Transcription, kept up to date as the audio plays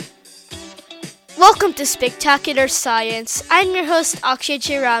Welcome to Spectacular Science. I'm your host Akshay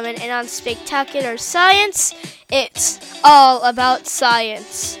Chiraman, and on Spectacular Science, it's all about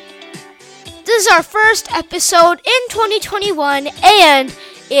science. This is our first episode in 2021 and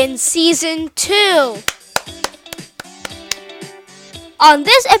in Season 2. On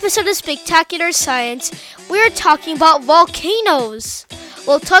this episode of Spectacular Science, we're talking about volcanoes.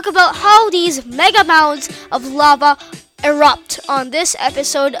 We'll talk about how these mega mounds of lava erupt on this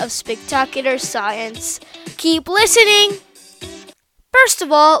episode of Spectacular Science. Keep listening! First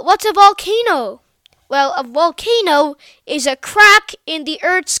of all, what's a volcano? Well, a volcano is a crack in the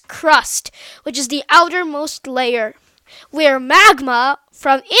Earth's crust, which is the outermost layer, where magma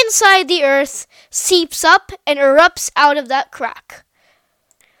from inside the Earth seeps up and erupts out of that crack.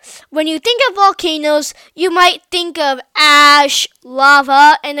 When you think of volcanoes, you might think of ash,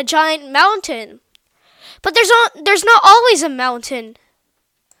 lava, and a giant mountain. But there's not always a mountain.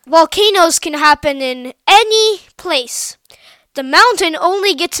 Volcanoes can happen in any place. The mountain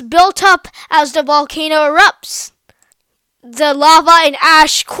only gets built up as the volcano erupts. The lava and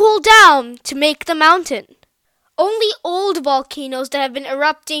ash cool down to make the mountain. Only old volcanoes that have been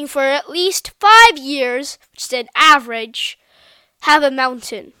erupting for at least 5 years, which is an average, have a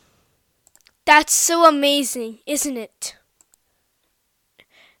mountain. That's so amazing, isn't it?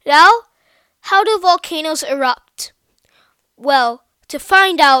 Now, how do volcanoes erupt? Well, to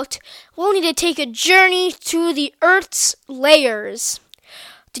find out, we'll need to take a journey through the Earth's layers.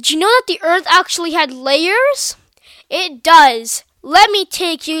 Did you know that the Earth actually had layers? It does. Let me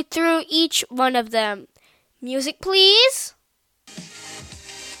take you through each one of them. Music, please.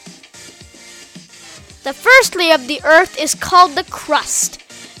 The first layer of the Earth is called the crust.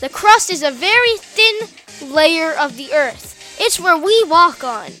 The crust is a very thin layer of the Earth. It's where we walk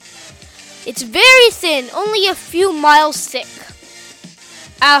on. It's very thin, only a few miles thick.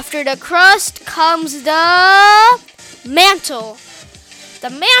 After the crust comes the mantle. The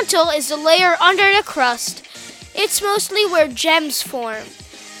mantle is the layer under the crust. It's mostly where gems form.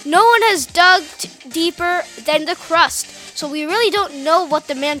 No one has dug deeper than the crust, so we really don't know what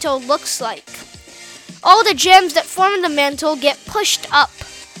the mantle looks like. All the gems that form in the mantle get pushed up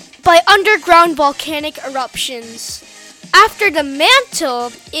by underground volcanic eruptions. After the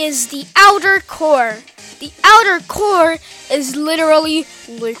mantle is the outer core. The outer core is literally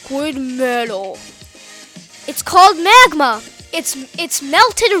liquid metal. It's called magma. It's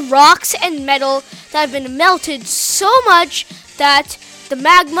melted rocks and metal that have been melted so much that the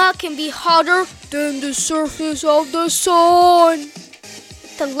magma can be hotter than the surface of the sun.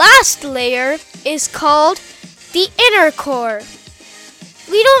 The last layer is called the inner core.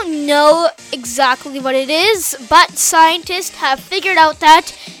 We don't know exactly what it is, but scientists have figured out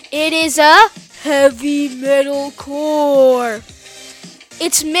that it is a heavy metal core.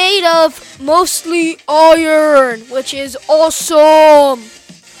 It's made of mostly iron, which is awesome.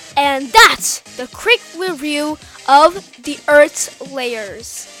 And that's the quick review of the Earth's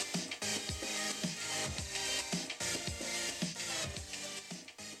layers.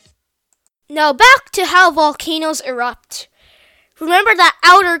 Now back to how volcanoes erupt. Remember that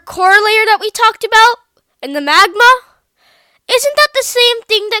outer core layer that we talked about? And the magma? Isn't that the same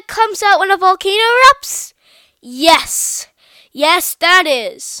thing that comes out when a volcano erupts? Yes, that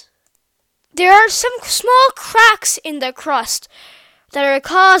is. There are some small cracks in the crust that are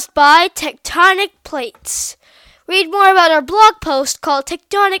caused by tectonic plates. Read more about our blog post called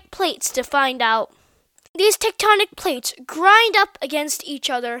Tectonic Plates to find out. These tectonic plates grind up against each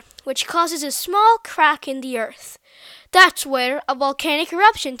other, which causes a small crack in the earth. That's where a volcanic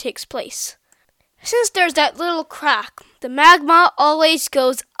eruption takes place. Since there's that little crack, the magma always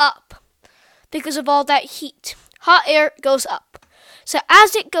goes up. Because of all that heat, hot air goes up. So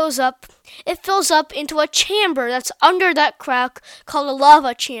as it goes up, it fills up into a chamber that's under that crack called a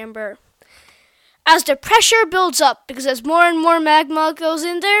lava chamber. As the pressure builds up, because as more and more magma goes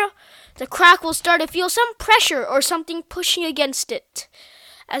in there, the crack will start to feel some pressure or something pushing against it.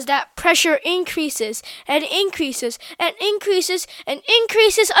 As that pressure increases and increases and increases and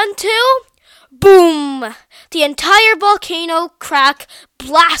increases until, boom! The entire volcano crack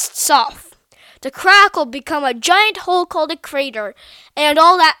blasts off. The crack will become a giant hole called a crater, and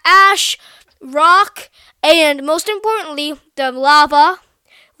all that ash, rock, and most importantly, the lava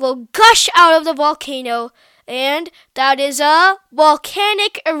will gush out of the volcano, and that is a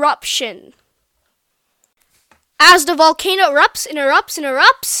volcanic eruption. As the volcano erupts and erupts and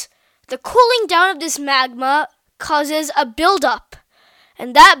erupts, the cooling down of this magma causes a buildup,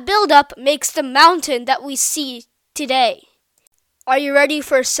 and that buildup makes the mountain that we see today. Are you ready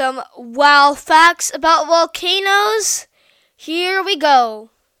for some wow facts about volcanoes? Here we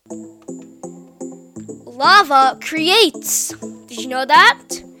go. lava creates. Did you know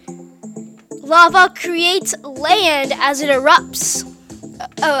that? Lava creates land as it erupts.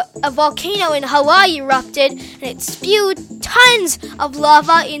 A volcano in Hawaii erupted and it spewed tons of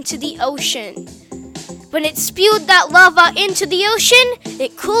lava into the ocean. When it spewed that lava into the ocean,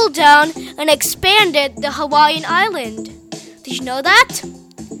 it cooled down and expanded the Hawaiian island. Did you know that?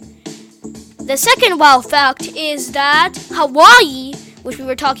 The second wow fact is that Hawaii, which we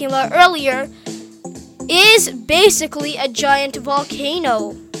were talking about earlier, is basically a giant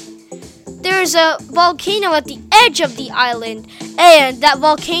volcano. There's a volcano at the edge of the island, and that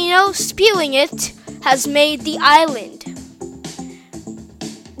volcano spewing it has made the island.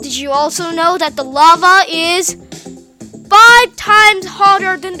 Did you also know that the lava is 5 times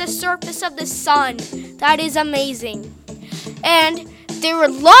hotter than the surface of the sun? That is amazing. And there were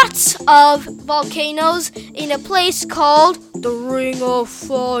lots of volcanoes in a place called the Ring of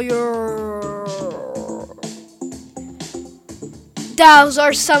Fire. Those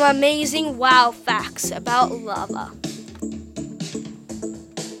are some amazing wow facts about lava.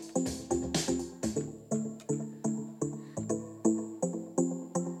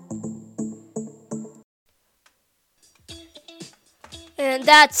 And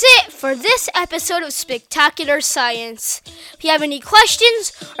that's it for this episode of Spectacular Science. If you have any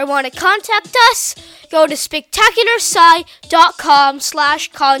questions or want to contact us, go to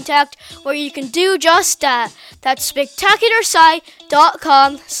spectacularsci.com/contact where you can do just that. That's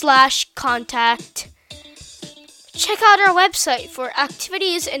spectacularsci.com/contact. Check out our website for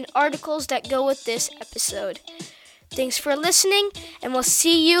activities and articles that go with this episode. Thanks for listening, and we'll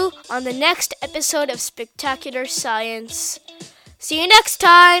see you on the next episode of Spectacular Science. See you next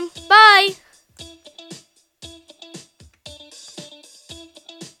time. Bye.